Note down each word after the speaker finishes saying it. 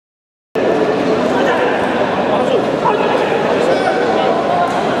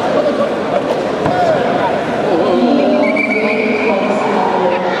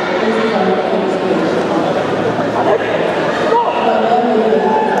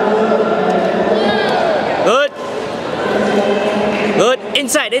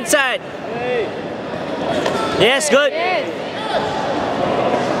Inside, inside. Yes, good.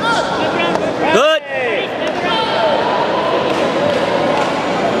 Good.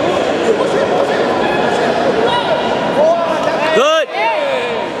 Good.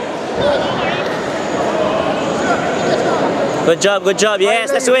 Good job, good job. Yes,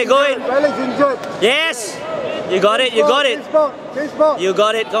 that's the way going. Yes. You got it, you got it. You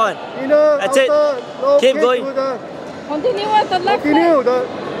got it, go on. That's it. Keep going. Continue with the left leg. Continue the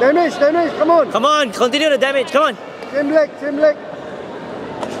damage, come on. Come on, continue the damage, come on. Same leg, same leg.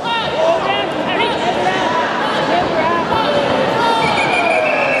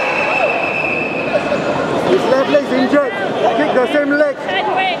 His left leg is injured. Kick the same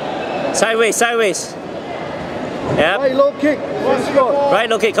leg. Sideways, sideways. Yep. Right low kick. Right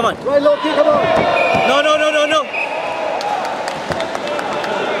low kick, come on. Right low kick, come on. No, no, no, no, no.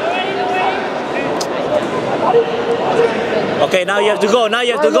 Okay, now you have to go, now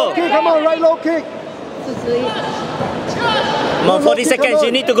you have to Right low go. kick, come on, right low kick. Come on, 40 seconds,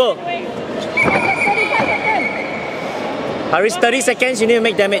 you need to go. Hariz, 30 seconds, you need to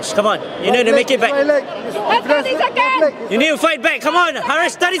make damage. Come on, you need to make it back. 30 seconds. You need to fight back. Come on,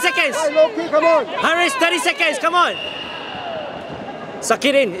 Hariz, 30 seconds. Right low kick, come on. Hariz, 30 seconds. Come on. Suck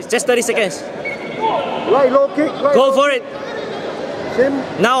it in. It's just 30 seconds. Right low kick. Right Go low for kick. it.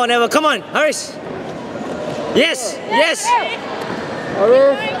 Same. Now or never. Come on, Hariz. Yes, yes.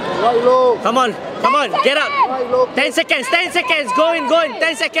 Hariz. Right low. Come on, come on. Get up. Right low. 10 seconds. 10 seconds. Go in, go in.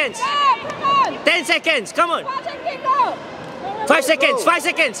 10 seconds. 10 seconds. Come on. 5 seconds. 5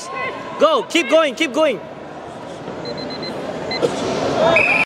 seconds. Go. Keep going. Keep going.